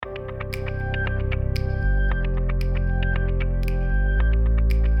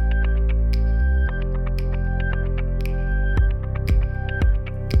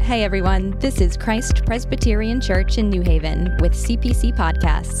Hey everyone, this is Christ Presbyterian Church in New Haven with CPC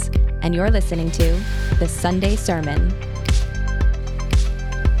Podcasts, and you're listening to the Sunday Sermon.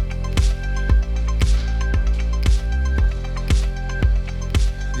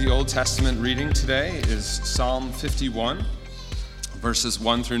 The Old Testament reading today is Psalm 51, verses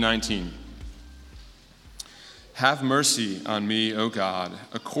 1 through 19. Have mercy on me, O God,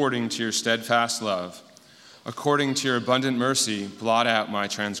 according to your steadfast love. According to your abundant mercy, blot out my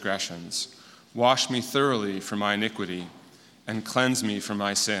transgressions. Wash me thoroughly from my iniquity, and cleanse me from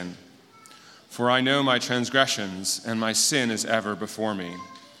my sin. For I know my transgressions, and my sin is ever before me.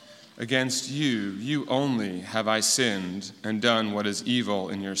 Against you, you only, have I sinned and done what is evil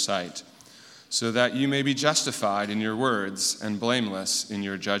in your sight, so that you may be justified in your words and blameless in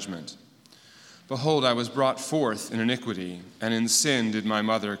your judgment. Behold, I was brought forth in iniquity, and in sin did my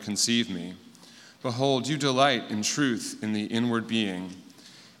mother conceive me. Behold, you delight in truth in the inward being,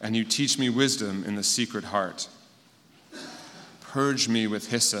 and you teach me wisdom in the secret heart. Purge me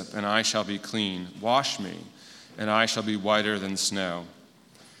with hyssop, and I shall be clean. Wash me, and I shall be whiter than snow.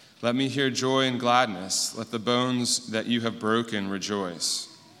 Let me hear joy and gladness. Let the bones that you have broken rejoice.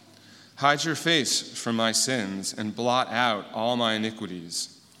 Hide your face from my sins, and blot out all my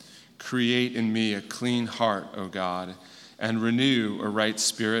iniquities. Create in me a clean heart, O God, and renew a right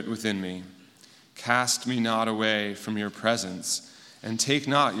spirit within me. Cast me not away from your presence, and take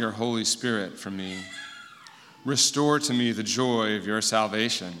not your Holy Spirit from me. Restore to me the joy of your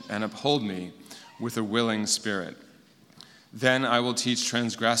salvation, and uphold me with a willing spirit. Then I will teach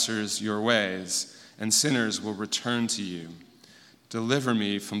transgressors your ways, and sinners will return to you. Deliver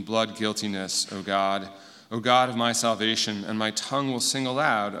me from blood guiltiness, O God of my salvation, and my tongue will sing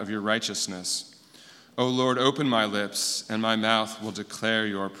aloud of your righteousness. O Lord, open my lips, and my mouth will declare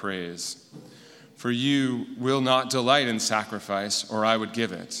your praise. For you will not delight in sacrifice, or I would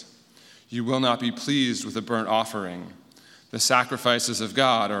give it. You will not be pleased with a burnt offering. The sacrifices of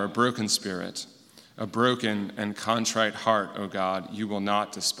God are a broken spirit, a broken and contrite heart, O God, you will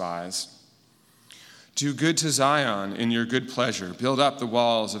not despise. Do good to Zion in your good pleasure. Build up the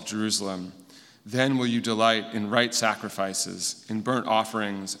walls of Jerusalem. Then will you delight in right sacrifices, in burnt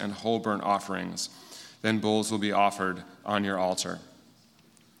offerings and whole burnt offerings. Then bulls will be offered on your altar.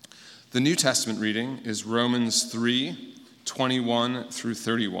 The New Testament reading is Romans 3:21 through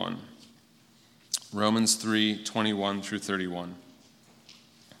 31. Romans 3:21 through 31.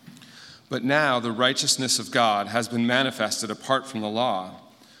 But now the righteousness of God has been manifested apart from the law.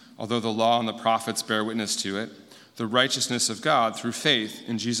 Although the law and the prophets bear witness to it, the righteousness of God through faith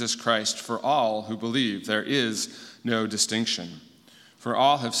in Jesus Christ for all who believe. There is no distinction. For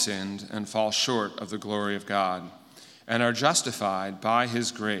all have sinned and fall short of the glory of God, and are justified by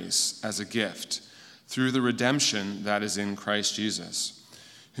his grace as a gift through the redemption that is in Christ Jesus,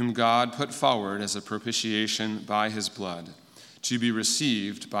 whom God put forward as a propitiation by his blood, to be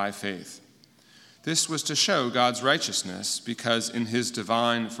received by faith. This was to show God's righteousness, because in his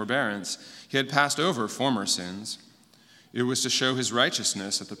divine forbearance he had passed over former sins. It was to show his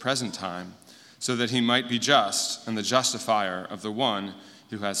righteousness at the present time, so that he might be just and the justifier of the one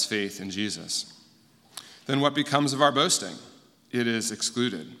who has faith in Jesus. Then what becomes of our boasting? It is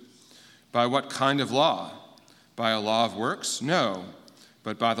excluded. By what kind of law? By a law of works? No,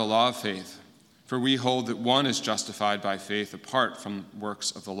 but by the law of faith. For we hold that one is justified by faith apart from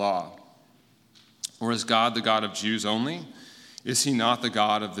works of the law. Or is God the God of Jews only? Is he not the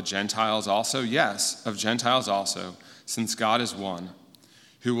God of the Gentiles also? Yes, of Gentiles also, since God is one,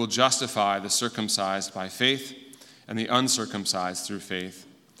 who will justify the circumcised by faith and the uncircumcised through faith.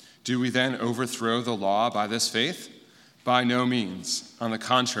 Do we then overthrow the law by this faith? By no means. On the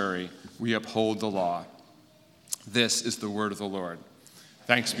contrary, we uphold the law. This is the word of the Lord.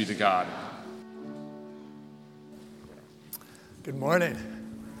 Thanks be to God. Good morning.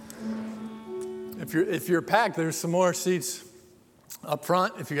 If you're packed, there's some more seats up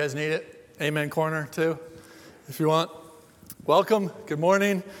front if you guys need it. Amen corner too, if you want. Welcome. Good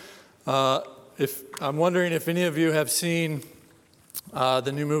morning. If I'm wondering if any of you have seen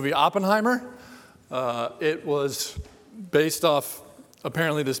the new movie Oppenheimer. It was based off,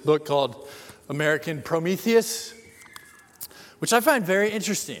 apparently, this book called American Prometheus, which I find very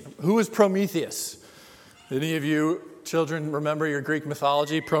interesting. Who was Prometheus? Any of you children remember your Greek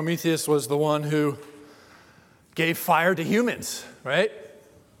mythology? Prometheus was the one who gave fire to humans, right?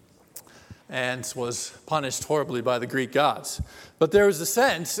 And was punished horribly by the Greek gods. But there was a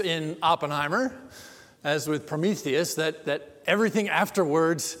sense in Oppenheimer, as with Prometheus, that everything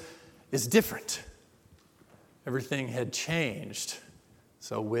afterwards is different. Everything had changed.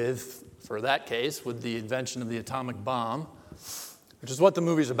 So for that case, with the invention of the atomic bomb, which is what the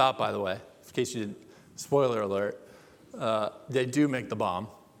movie's about, by the way, in case you didn't, spoiler alert, they do make the bomb.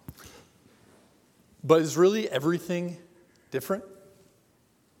 But is really everything different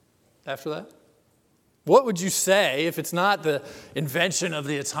after that? What would you say, if it's not the invention of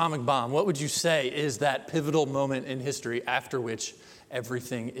the atomic bomb, what would you say is that pivotal moment in history after which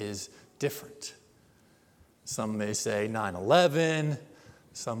everything is different? Some may say 9/11,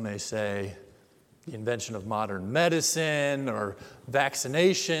 some may say the invention of modern medicine or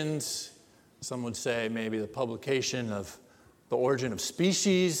vaccinations. Some would say maybe the publication of The Origin of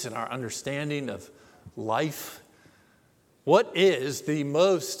Species and our understanding of life. What is the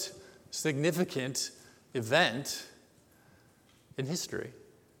most significant event in history?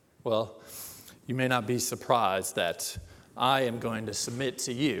 Well, you may not be surprised that I am going to submit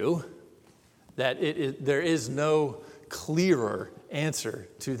to you that there is no clearer answer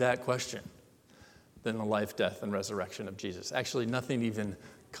to that question than the life, death, and resurrection of Jesus. Actually, nothing even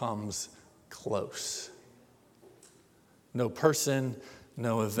comes close. No person,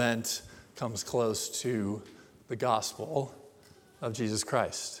 no event comes close to the gospel of Jesus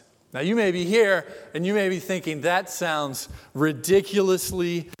Christ. Now, you may be here and you may be thinking, that sounds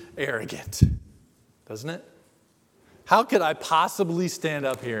ridiculously arrogant, doesn't it? How could I possibly stand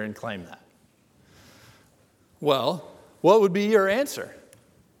up here and claim that? Well, what would be your answer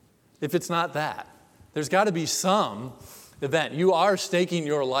if it's not that? There's got to be some event. You are staking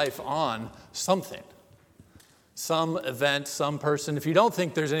your life on something, some event, some person. If you don't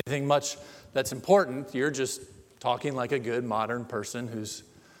think there's anything much that's important, you're just talking like a good modern person who's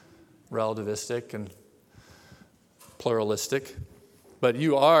relativistic and pluralistic. But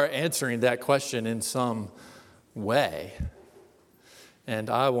you are answering that question in some way. And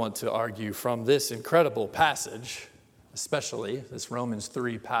I want to argue from this incredible passage, especially this Romans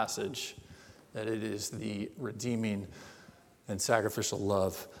 3 passage, that it is the redeeming and sacrificial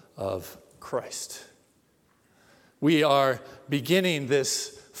love of Christ. We are beginning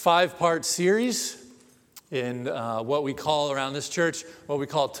this 5-part series in what we call around this church, what we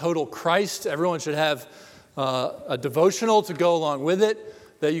call Total Christ. Everyone should have a devotional to go along with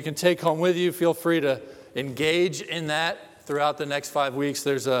it that you can take home with you. Feel free to engage in that throughout the next 5 weeks.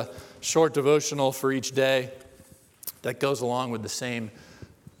 There's a short devotional for each day that goes along with the same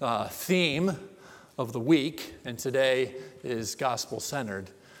theme of the week. And today is gospel-centered.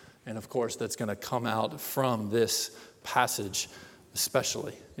 And of course, that's going to come out from this passage,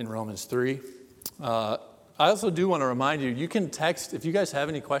 especially in Romans 3. I also do want to remind you, you can text, if you guys have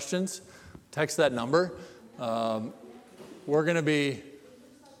any questions, text that number. We're going to be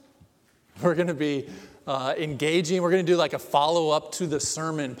engaging. We're going to do like a follow-up to the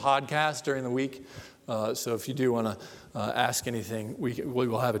sermon podcast during the week. So if you do want to ask anything, we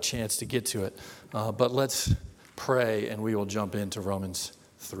will have a chance to get to it. But let's pray, and we will jump into Romans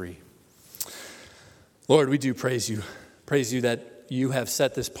 3. Lord, we do praise you that you have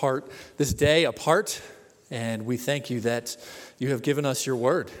set this day apart, and we thank you that you have given us your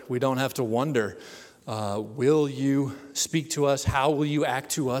word. We don't have to wonder, will you speak to us? How will you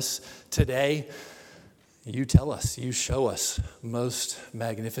act to us today? You tell us, you show us most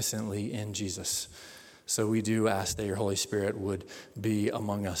magnificently in Jesus. So we do ask that your Holy Spirit would be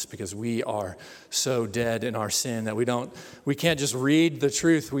among us, because we are so dead in our sin that we can't just read the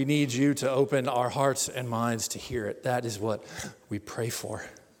truth. We need you to open our hearts and minds to hear it. That is what we pray for.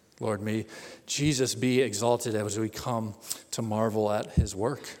 Lord, may Jesus be exalted as we come to marvel at his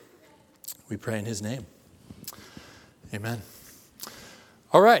work. We pray in his name. Amen.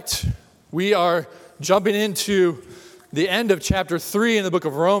 All right. We are jumping into the end of chapter 3 in the book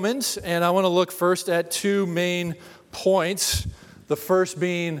of Romans, and I want to look first at 2 main points. The first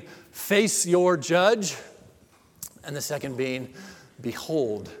being, face your judge, and the second being,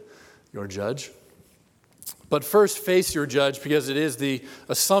 behold your judge. But first, face your judge, because it is the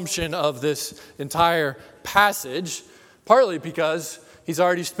assumption of this entire passage, partly because he's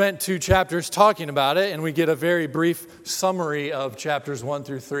already spent 2 chapters talking about it, and we get a very brief summary of chapters 1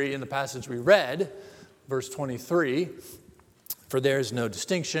 through 3 in the passage we read. Verse 23, for there is no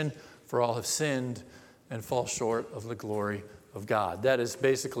distinction, for all have sinned and fall short of the glory of God. That is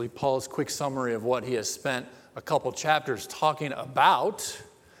basically Paul's quick summary of what he has spent a couple chapters talking about,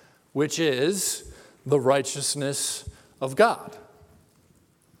 which is the righteousness of God.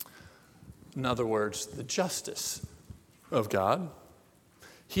 In other words, the justice of God.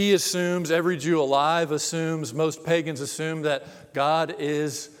 He assumes, every Jew alive assumes, most pagans assume that God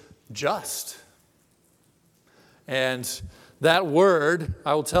is just. And that word,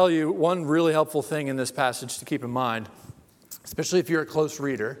 I will tell you one really helpful thing in this passage to keep in mind, especially if you're a close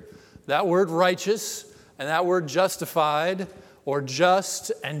reader. That word righteous and that word justified or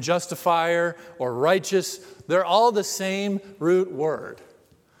just and justifier or righteous, they're all the same root word.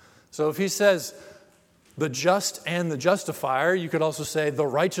 So if he says the just and the justifier, you could also say the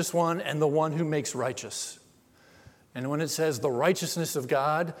righteous one and the one who makes righteous. And when it says the righteousness of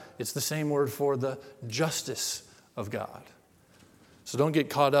God, it's the same word for the justice of God. So don't get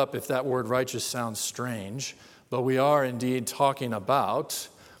caught up if that word righteous sounds strange, but we are indeed talking about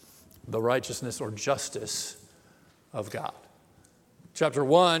the righteousness or justice of God. Chapter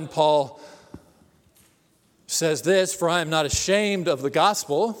 1, Paul says this, "For I am not ashamed of the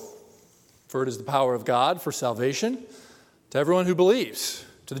gospel, for it is the power of God for salvation to everyone who believes,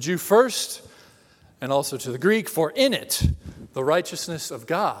 to the Jew first, and also to the Greek, for in it the righteousness of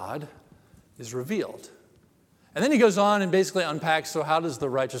God is revealed." And then he goes on and basically unpacks, so how does the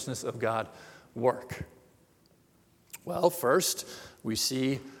righteousness of God work? Well, first, we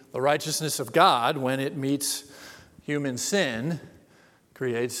see the righteousness of God, when it meets human sin,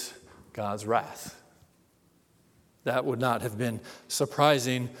 creates God's wrath. That would not have been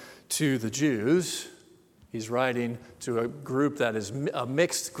surprising to the Jews. He's writing to a group that is a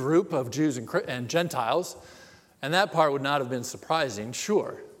mixed group of Jews and Gentiles, and that part would not have been surprising,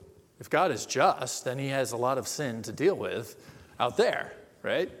 sure. If God is just, then he has a lot of sin to deal with out there,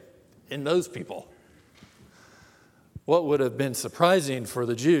 right? In those people. What would have been surprising for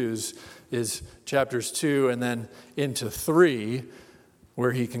the Jews is chapters 2 and then into 3,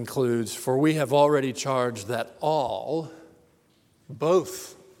 where he concludes, "For we have already charged that all,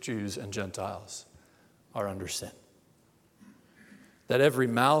 both Jews and Gentiles, are under sin, that every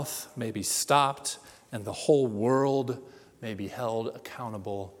mouth may be stopped and the whole world may be held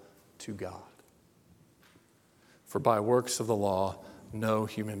accountable to God. For by works of the law, no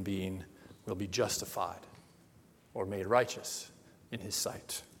human being will be justified or made righteous in his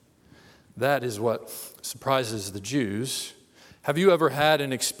sight." That is what surprises the Jews. Have you ever had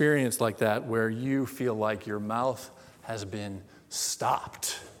an experience like that where you feel like your mouth has been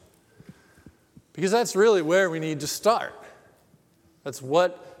stopped? Because that's really where we need to start. That's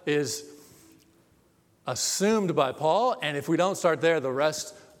what is assumed by Paul, and if we don't start there, the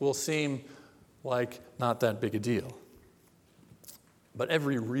rest will seem like not that big a deal. But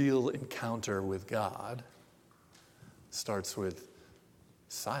every real encounter with God starts with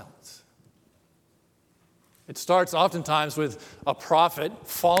silence. It starts oftentimes with a prophet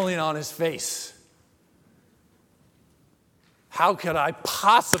falling on his face. How could I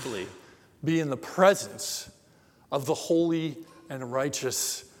possibly be in the presence of the holy and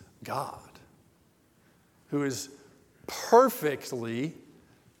righteous God, who is perfectly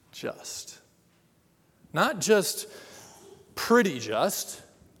just? Not just pretty just,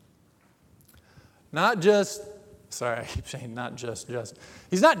 not just, sorry, I keep saying not just.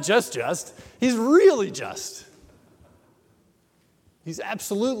 He's not just, he's really just. He's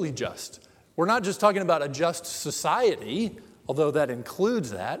absolutely just. We're not just talking about a just society, although that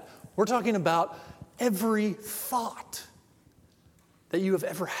includes that. We're talking about every thought that you have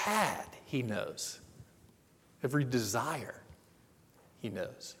ever had, he knows. Every desire, he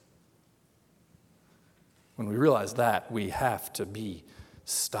knows. When we realize that, we have to be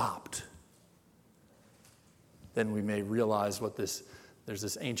stopped. Then we may realize there's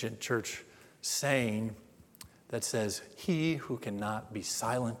this ancient church saying that says, "He who cannot be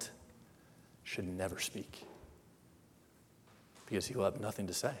silent should never speak, because he will have nothing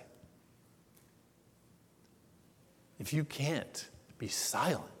to say." If you can't be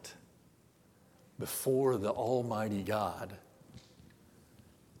silent before the Almighty God,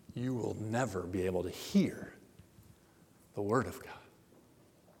 you will never be able to hear the Word of God.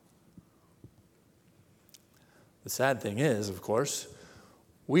 The sad thing is, of course,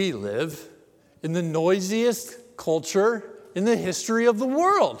 we live in the noisiest culture in the history of the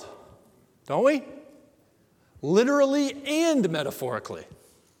world, don't we? Literally and metaphorically.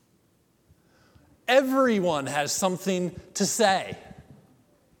 Everyone has something to say.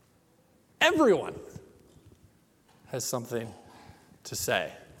 Everyone has something to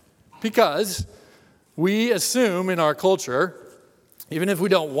say. Because we assume in our culture, even if we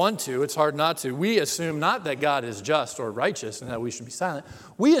don't want to, it's hard not to, we assume not that God is just or righteous and that we should be silent.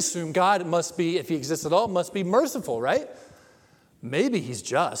 We assume God must be, if he exists at all, must be merciful, right? Maybe he's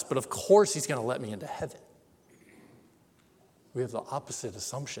just, but of course he's going to let me into heaven. We have the opposite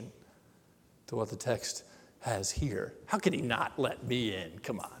assumption to what the text has here. How could he not let me in?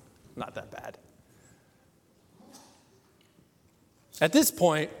 Come on, not that bad. At this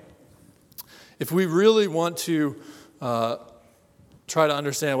point, if we really want to try to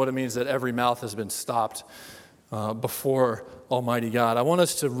understand what it means that every mouth has been stopped before Almighty God, I want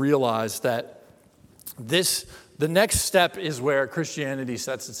us to realize that this the next step is where Christianity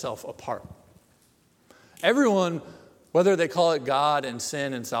sets itself apart. Everyone, whether they call it God and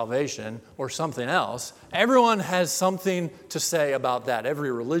sin and salvation or something else, everyone has something to say about that.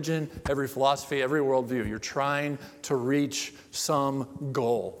 Every religion, every philosophy, every worldview. You're trying to reach some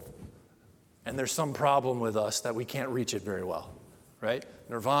goal. And there's some problem with us that we can't reach it very well, right?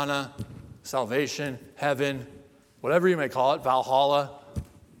 Nirvana, salvation, heaven, whatever you may call it, Valhalla,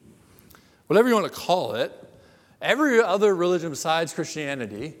 whatever you want to call it. Every other religion besides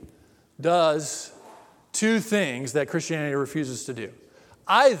Christianity does two things that Christianity refuses to do.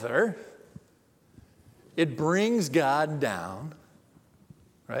 Either it brings God down,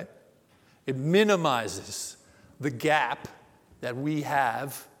 right? It minimizes the gap that we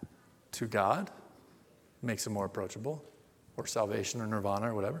have to God, makes it more approachable, or salvation or nirvana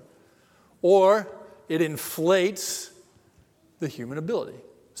or whatever. Or it inflates the human ability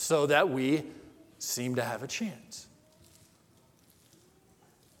so that we seem to have a chance.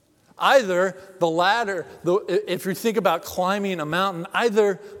 Either the latter, if you think about climbing a mountain,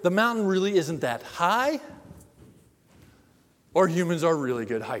 either the mountain really isn't that high, or humans are really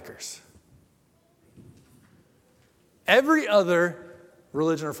good hikers. Every other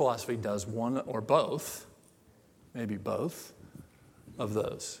religion or philosophy does one or both, maybe both, of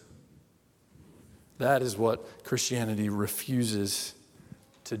those. That is what Christianity refuses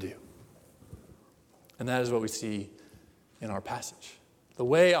to do. And that is what we see in our passage. The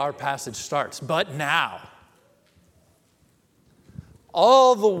way our passage starts. But now,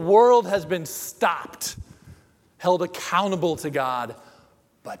 all the world has been stopped, held accountable to God.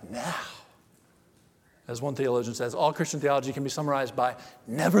 But now, as one theologian says, all Christian theology can be summarized by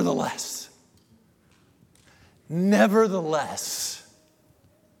nevertheless. Nevertheless,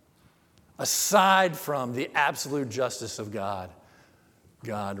 aside from the absolute justice of God,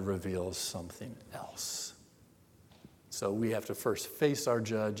 God reveals something else. So we have to first face our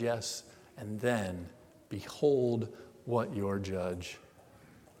judge, yes, and then behold what your judge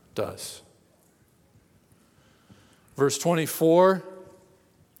does. Verse 24,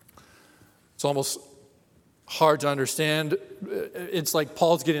 it's almost hard to understand. It's like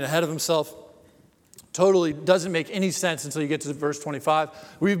Paul's getting ahead of himself. Totally doesn't make any sense until you get to verse 25.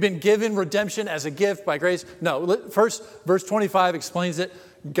 We've been given redemption as a gift by grace. No, first, verse 25 explains it.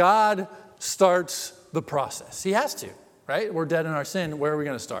 God starts the process. He has to, right? We're dead in our sin. Where are we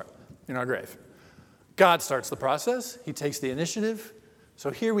going to start? In our grave. God starts the process. He takes the initiative. So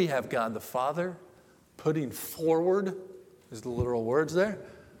here we have God the Father putting forward, is the literal words there.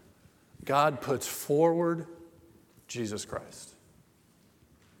 God puts forward Jesus Christ.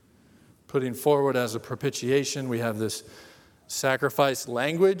 Putting forward as a propitiation, we have this sacrifice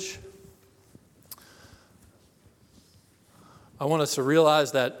language. I want us to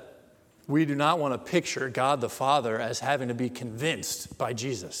realize that we do not want to picture God the Father as having to be convinced by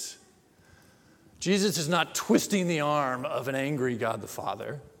Jesus. Jesus is not twisting the arm of an angry God the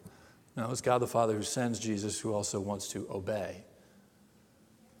Father. No, it's God the Father who sends Jesus, who also wants to obey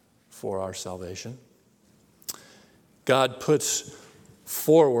for our salvation. God puts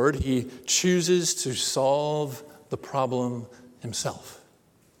forward, he chooses to solve the problem himself.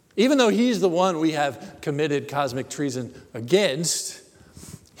 Even though he's the one we have committed cosmic treason against,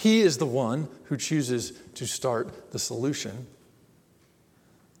 he is the one who chooses to start the solution.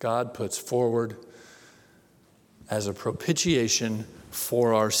 God puts forward as a propitiation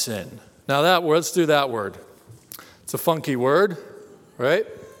for our sin. Now let's do that word. It's a funky word, right?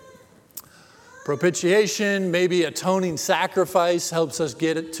 Propitiation, maybe atoning sacrifice helps us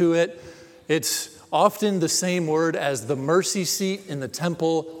get it to it. It's often the same word as the mercy seat in the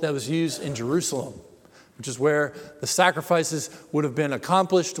temple that was used in Jerusalem, which is where the sacrifices would have been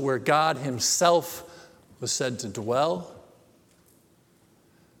accomplished, where God himself was said to dwell.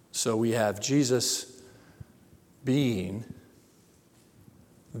 So we have Jesus being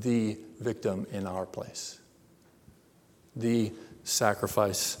the victim in our place, the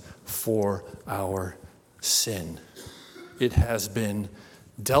sacrifice for our sin. It has been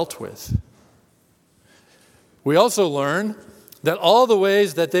dealt with. We also learn that all the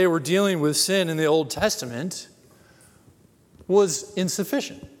ways that they were dealing with sin in the Old Testament was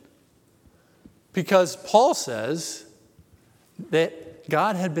insufficient. Because Paul says that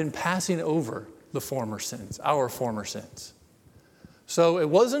God had been passing over the former sins, our former sins. So it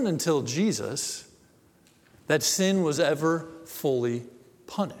wasn't until Jesus that sin was ever fully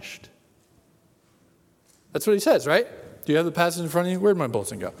punished. That's what he says, right? Do you have the passage in front of you? Where'd my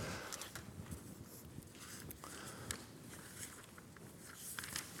bulletin go?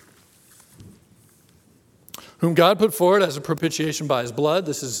 Whom God put forward as a propitiation by his blood.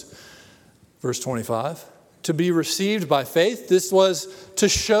 This is verse 25. to be received by faith. This was to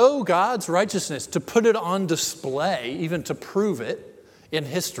show God's righteousness, to put it on display, even to prove it in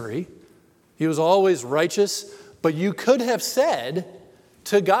history. He was always righteous, but you could have said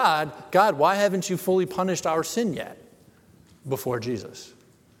to God, God, why haven't you fully punished our sin yet before Jesus?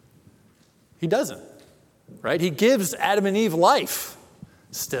 He doesn't, right? He gives Adam and Eve life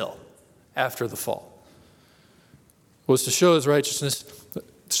still after the fall. It was to show his righteousness,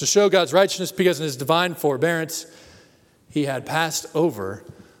 to show God's righteousness because in his divine forbearance, he had passed over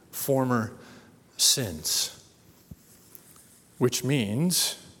former sins. Which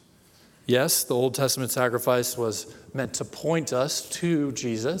means, yes, the Old Testament sacrifice was meant to point us to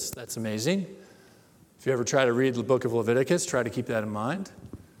Jesus. That's amazing. If you ever try to read the book of Leviticus, try to keep that in mind.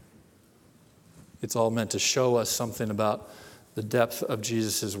 It's all meant to show us something about the depth of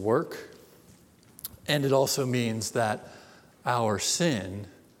Jesus' work. And it also means that our sin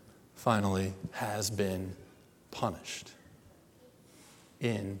finally has been punished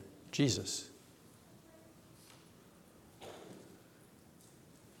in Jesus.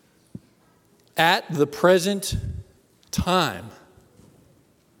 At the present time,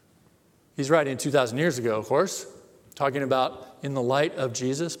 he's writing 2,000 years ago, of course, talking about in the light of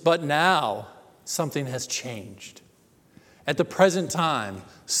Jesus, but now something has changed. At the present time,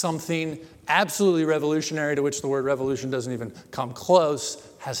 something absolutely revolutionary, to which the word revolution doesn't even come close,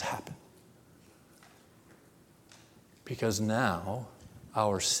 has happened. Because now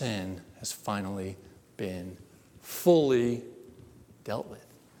our sin has finally been fully dealt with.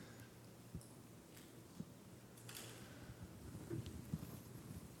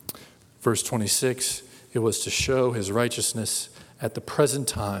 Verse 26, it was to show his righteousness at the present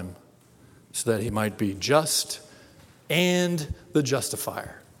time so that he might be just and the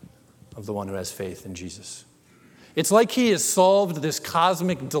justifier of the one who has faith in Jesus. It's like he has solved this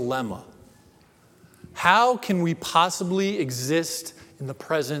cosmic dilemma. How can we possibly exist in the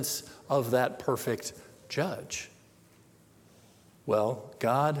presence of that perfect judge? Well,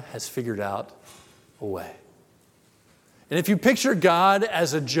 God has figured out a way. And if you picture God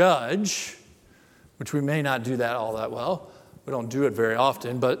as a judge, which we may not do that all that well, we don't do it very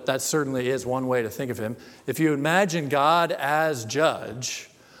often, but that certainly is one way to think of him. If you imagine God as judge,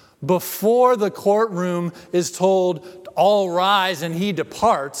 before the courtroom is told, all rise, and he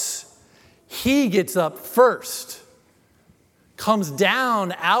departs, he gets up first, comes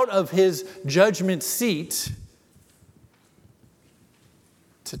down out of his judgment seat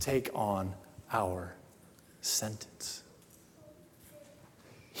to take on our sentence.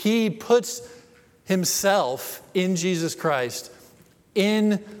 He puts himself in Jesus Christ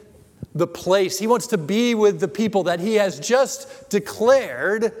in the place. He wants to be with the people that he has just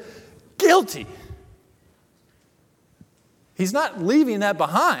declared guilty. He's not leaving that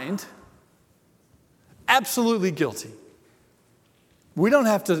behind. Absolutely guilty. We don't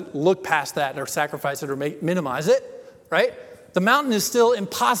have to look past that or sacrifice it or minimize it, right? The mountain is still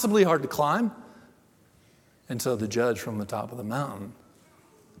impossibly hard to climb. And so the judge from the top of the mountain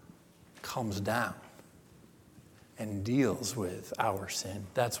comes down and deals with our sin.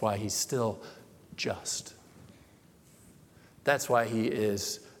 That's why he's still just. That's why he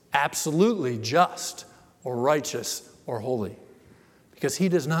is absolutely just or righteous or holy. Because he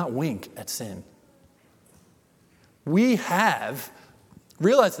does not wink at sin. We have,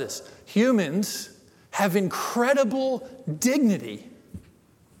 realize this, humans have incredible dignity.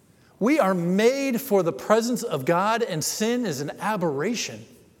 We are made for the presence of God, and sin is an aberration.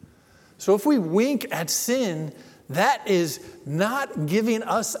 So if we wink at sin, that is not giving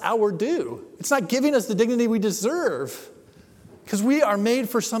us our due. It's not giving us the dignity we deserve, because we are made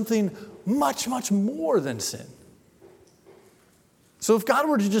for something much, much more than sin. So if God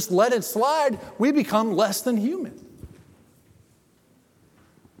were to just let it slide, we become less than human.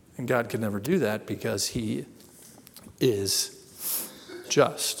 And God could never do that because he is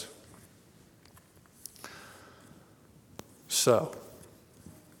just. So,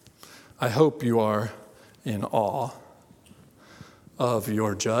 I hope you are in awe of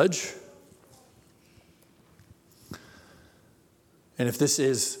your judge. And if this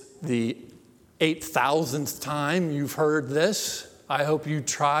is the 8,000th time you've heard this, I hope you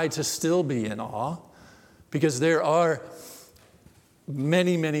try to still be in awe, because there are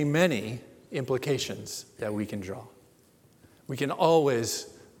many, many, many implications that we can draw. We can always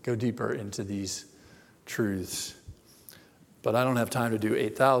go deeper into these truths. But I don't have time to do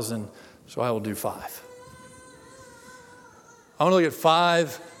 8,000, so I will do 5. I want to look at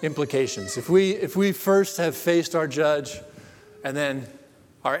 5 implications. If we first have faced our judge and then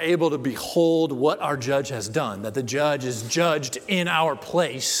are able to behold what our judge has done, that the judge is judged in our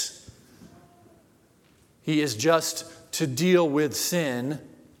place, He is just to deal with sin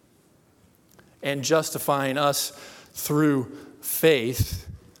and justifying us through faith.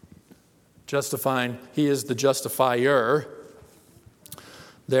 He is the justifier.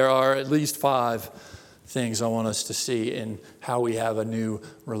 There are at least 5 things I want us to see in how we have a new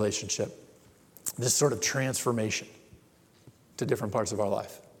relationship. This sort of transformation to different parts of our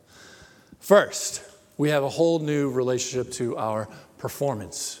life. First, we have a whole new relationship to our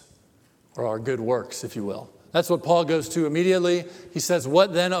performance, or our good works, if you will. That's what Paul goes to immediately. He says,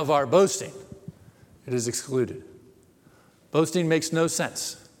 what then of our boasting? It is excluded. Boasting makes no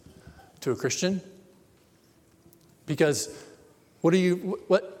sense to a Christian, because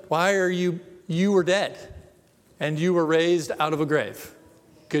why are you were dead and you were raised out of a grave.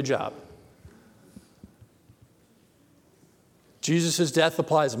 Good job. Jesus' death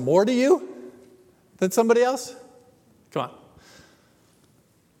applies more to you than somebody else? Come on.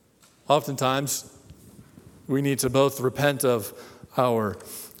 Oftentimes, we need to both repent of our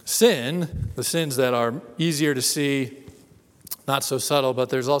sin, the sins that are easier to see, not so subtle, but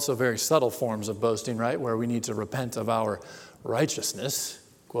there's also very subtle forms of boasting, right? Where we need to repent of our righteousness,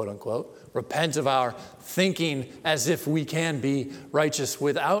 quote unquote. Repent of our thinking as if we can be righteous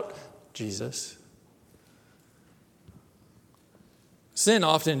without Jesus. Sin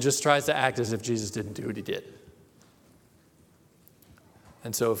often just tries to act as if Jesus didn't do what he did.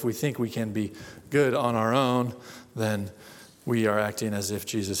 And so if we think we can be good on our own, then we are acting as if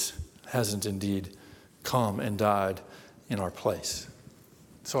Jesus hasn't indeed come and died in our place.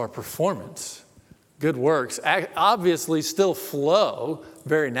 So our performance, good works, obviously still flow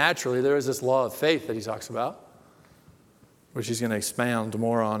very naturally. There is this law of faith that he talks about, which he's going to expound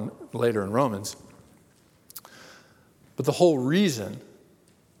more on later in Romans. But the whole reason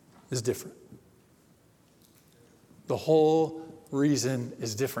is different. The whole reason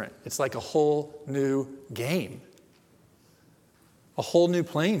is different. It's like a whole new game, a whole new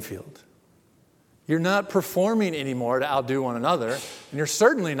playing field. You're not performing anymore to outdo one another, and you're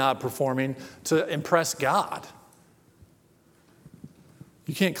certainly not performing to impress God.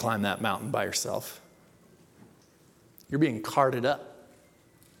 You can't climb that mountain by yourself. You're being carted up.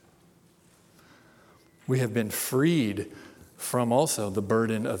 We have been freed from also the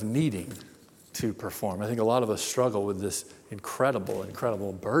burden of needing to perform. I think a lot of us struggle with this incredible,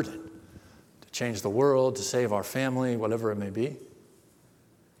 incredible burden to change the world, to save our family, whatever it may be.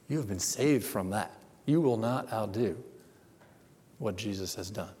 You have been saved from that. You will not outdo what Jesus has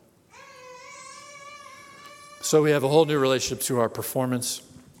done. So we have a whole new relationship to our performance.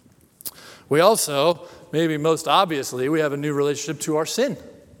 We also, maybe most obviously, we have a new relationship to our sin.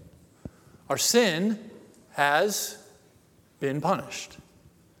 Our sin has been punished.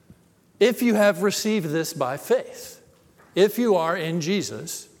 If you have received this by faith, if you are in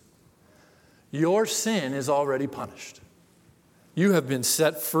Jesus, your sin is already punished. You have been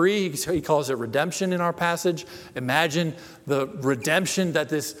set free. He calls it redemption in our passage. Imagine the redemption that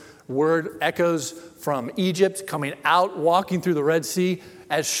this word echoes from Egypt, coming out, walking through the Red Sea.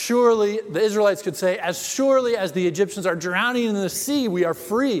 As surely, the Israelites could say, as surely as the Egyptians are drowning in the sea, we are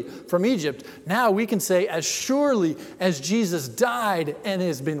free from Egypt. Now we can say, as surely as Jesus died and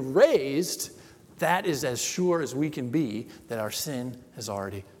has been raised, that is as sure as we can be that our sin has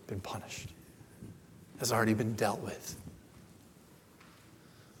already been punished, has already been dealt with.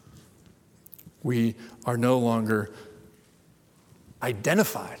 We are no longer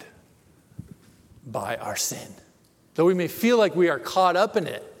identified by our sin. Though we may feel like we are caught up in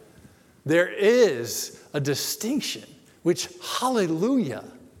it, there is a distinction, which, hallelujah,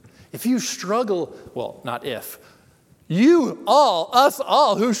 if you struggle, well, not if, us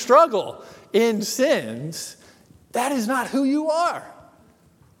all who struggle in sins, that is not who you are.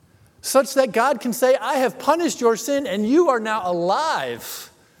 Such that God can say, I have punished your sin and you are now alive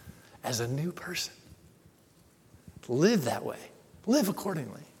as a new person. Live that way. Live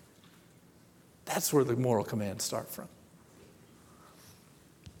accordingly. That's where the moral commands start from.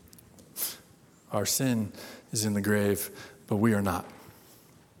 Our sin is in the grave, but we are not.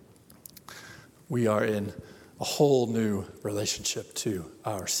 We are in a whole new relationship to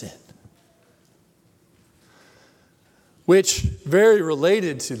our sin. Which, very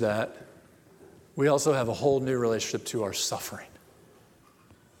related to that, we also have a whole new relationship to our suffering.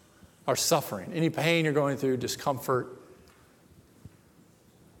 Our suffering. Any pain you're going through, discomfort.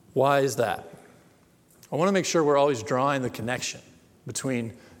 Why is that? I want to make sure we're always drawing the connection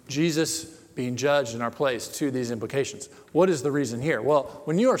between Jesus being judged in our place to these implications. What is the reason here? Well,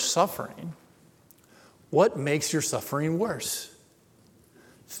 when you are suffering, what makes your suffering worse?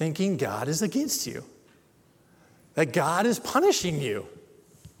 Thinking God is against you. That God is punishing you.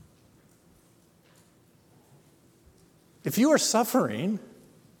 If you are suffering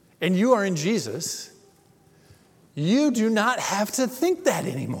and you are in Jesus, you do not have to think that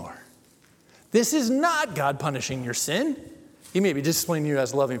anymore. This is not God punishing your sin. He may be disciplining you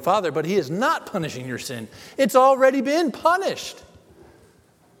as a loving father, but he is not punishing your sin. It's already been punished.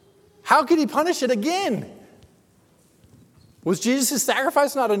 How could he punish it again? Was Jesus'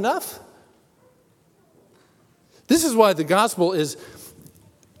 sacrifice not enough? This is why the gospel is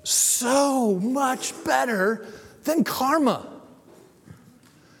so much better than karma.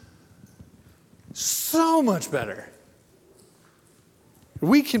 So much better.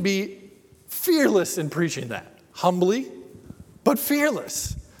 We can be fearless in preaching that. Humbly, but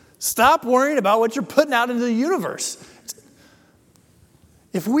fearless. Stop worrying about what you're putting out into the universe.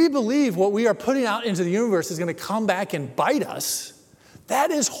 If we believe what we are putting out into the universe is going to come back and bite us, that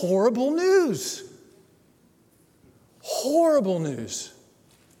is horrible news. Horrible news.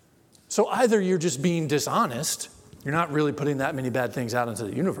 So either you're just being dishonest, you're not really putting that many bad things out into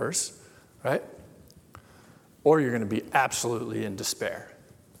the universe, right? Or you're going to be absolutely in despair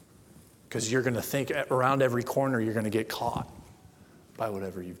because you're going to think around every corner you're going to get caught by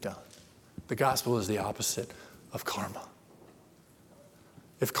whatever you've done. The gospel is the opposite of karma.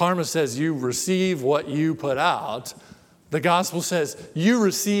 If karma says you receive what you put out, the gospel says you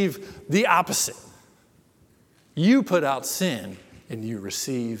receive the opposite. You put out sin and you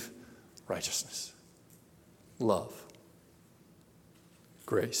receive righteousness, love,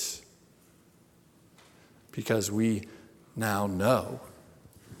 grace. Because we now know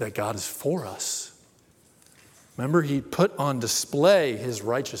that God is for us. Remember, he put on display his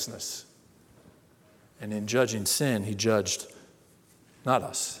righteousness. And in judging sin, he judged not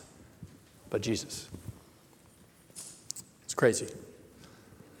us, but Jesus. It's crazy.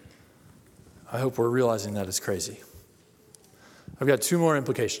 I hope we're realizing that it's crazy. I've got two more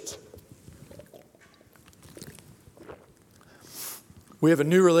implications. We have a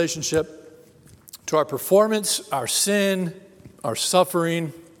new relationship to our performance, our sin, our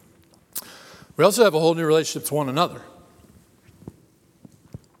suffering. We also have a whole new relationship to one another.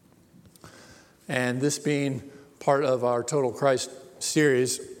 And this being part of our Total Christ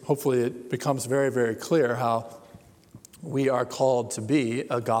series, hopefully it becomes very, very clear how we are called to be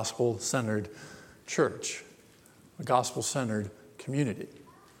a gospel-centered church, a gospel-centered community.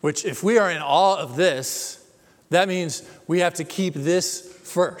 Which, if we are in awe of this, that means we have to keep this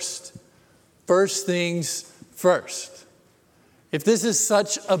first. First things first. If this is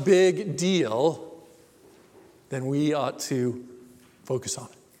such a big deal, then we ought to focus on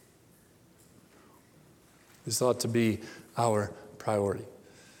it. This ought to be our priority.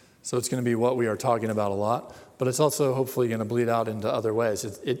 So it's going to be what we are talking about a lot, but it's also hopefully going to bleed out into other ways.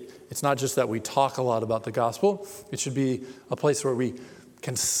 It's not just that we talk a lot about the gospel. It should be a place where we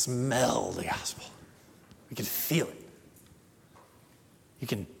can smell the gospel. We can feel it.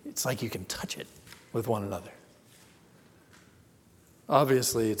 It's like you can touch it with one another.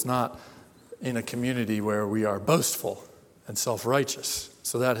 Obviously, it's not in a community where we are boastful and self-righteous.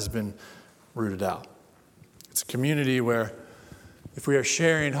 So that has been rooted out. It's a community where if we are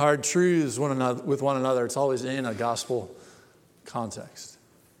sharing hard truths with one another, it's always in a gospel context.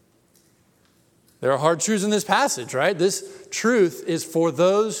 There are hard truths in this passage, right? This truth is for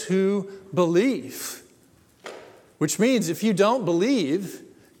those who believe, which means if you don't believe,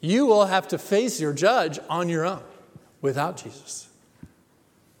 you will have to face your judge on your own without Jesus.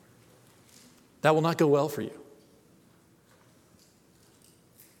 That will not go well for you.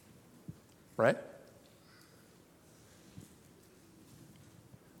 Right?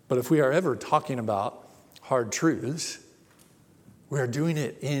 But if we are ever talking about hard truths, we are doing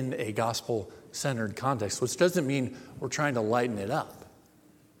it in a gospel-centered context, which doesn't mean we're trying to lighten it up.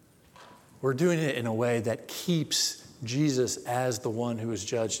 We're doing it in a way that keeps Jesus as the one who is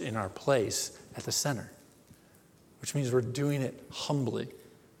judged in our place at the center, which means we're doing it humbly,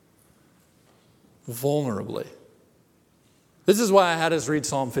 vulnerably. This is why I had us read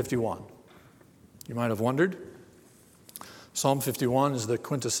Psalm 51. You might have wondered. Psalm 51 is the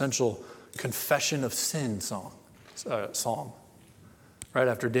quintessential confession of sin psalm. Right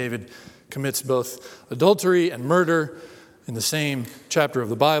after David commits both adultery and murder in the same chapter of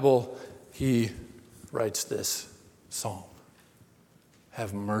the Bible, he writes this psalm.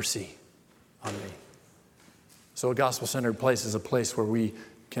 Have mercy on me. So a gospel-centered place is a place where we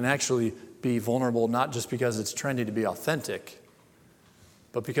can actually be vulnerable, not just because it's trendy to be authentic,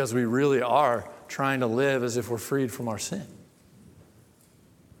 but because we really are trying to live as if we're freed from our sin.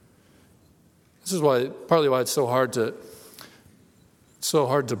 This is partly why it's so hard to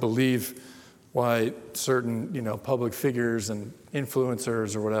believe why certain, public figures and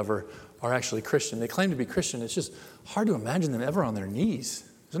influencers or whatever are actually Christian. They claim to be Christian. It's just hard to imagine them ever on their knees,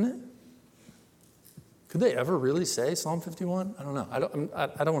 isn't it? Could they ever really say Psalm 51? I don't know.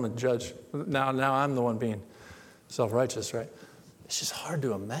 I don't want to judge. Now I'm the one being self-righteous, right? It's just hard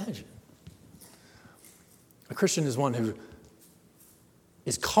to imagine. A Christian is one who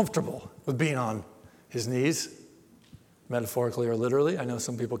is comfortable with being on his knees, metaphorically or literally. I know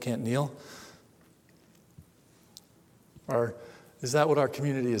some people can't kneel. Or is that what our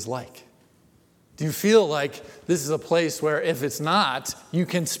community is like? Do you feel like this is a place where if it's not, you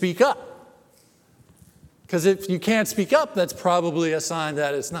can speak up? Because if you can't speak up, that's probably a sign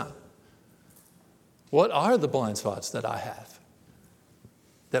that it's not. What are the blind spots that I have,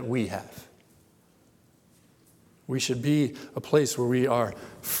 that we have? We should be a place where we are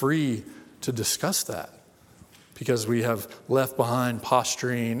free to discuss that because we have left behind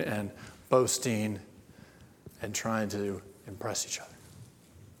posturing and boasting and trying to impress each other.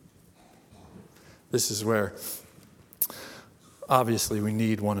 This is where, obviously, we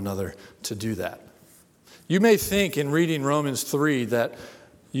need one another to do that. You may think in reading Romans 3 that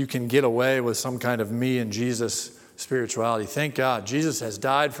you can get away with some kind of me and Jesus spirituality. Thank God, Jesus has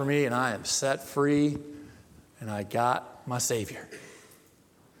died for me and I am set free and I got my Savior.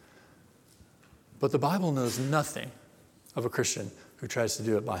 But the Bible knows nothing of a Christian who tries to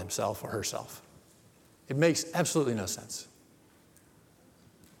do it by himself or herself. It makes absolutely no sense.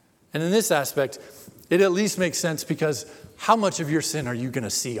 And in this aspect, it at least makes sense because how much of your sin are you going to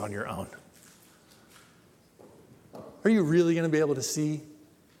see on your own? Are you really going to be able to see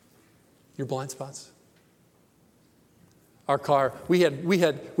your blind spots? Our car, we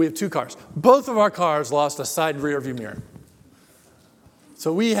have two cars. Both of our cars lost a side rear view mirror.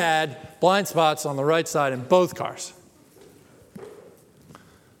 So we had blind spots on the right side in both cars.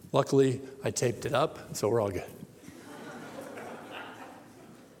 Luckily, I taped it up, so we're all good.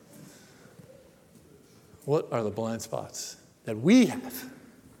 What are the blind spots that we have?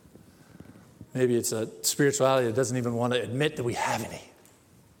 Maybe it's a spirituality that doesn't even want to admit that we have any,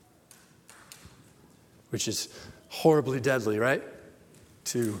 which is horribly deadly, right,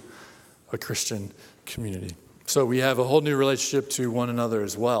 to a Christian community. So we have a whole new relationship to one another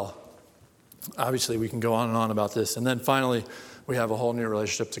as well. Obviously, we can go on and on about this. And then finally, we have a whole new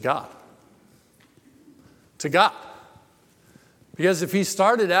relationship to God. To God. Because if he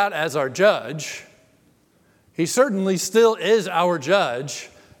started out as our judge, he certainly still is our judge,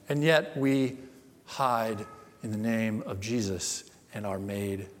 and yet we hide in the name of Jesus and are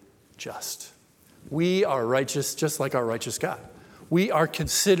made just. We are righteous just like our righteous God. We are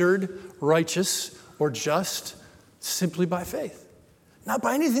considered righteous or just simply by faith, not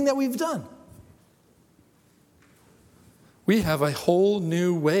by anything that we've done. We have a whole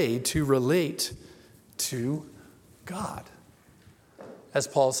new way to relate to God. As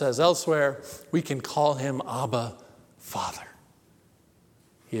Paul says elsewhere, we can call him Abba, Father.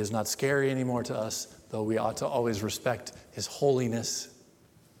 He is not scary anymore to us, though we ought to always respect his holiness,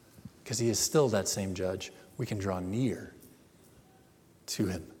 because he is still that same judge. We can draw near to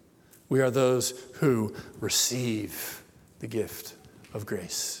him. We are those who receive the gift of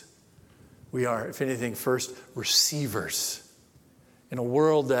grace. We are, if anything, first receivers. In a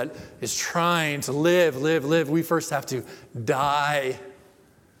world that is trying to live, we first have to die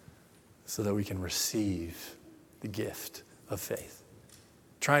so that we can receive the gift of faith.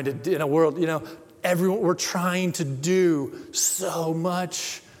 In a world, we're trying to do so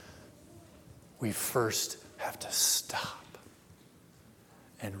much. We first have to stop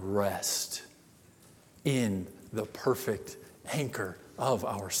and rest in the perfect anchor of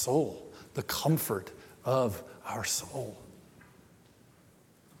our soul, the comfort of our soul.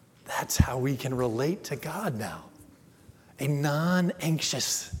 That's how we can relate to God now. A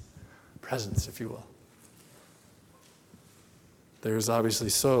non-anxious presence, if you will. There's obviously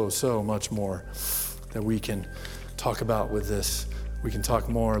so much more that we can talk about with this. We can talk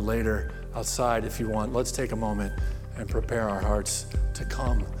more later outside if you want. Let's take a moment and prepare our hearts to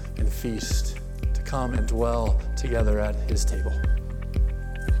come and feast, to come and dwell together at his table.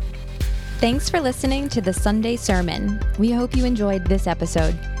 Thanks for listening to the Sunday Sermon. We hope you enjoyed this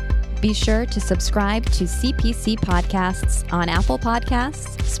episode. Be sure to subscribe to CPC Podcasts on Apple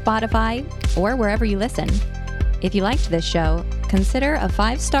Podcasts, Spotify, or wherever you listen. If you liked this show, consider a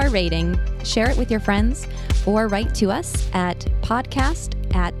 5-star rating, share it with your friends, or write to us at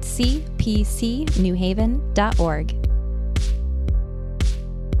podcast@cpcnewhaven.org.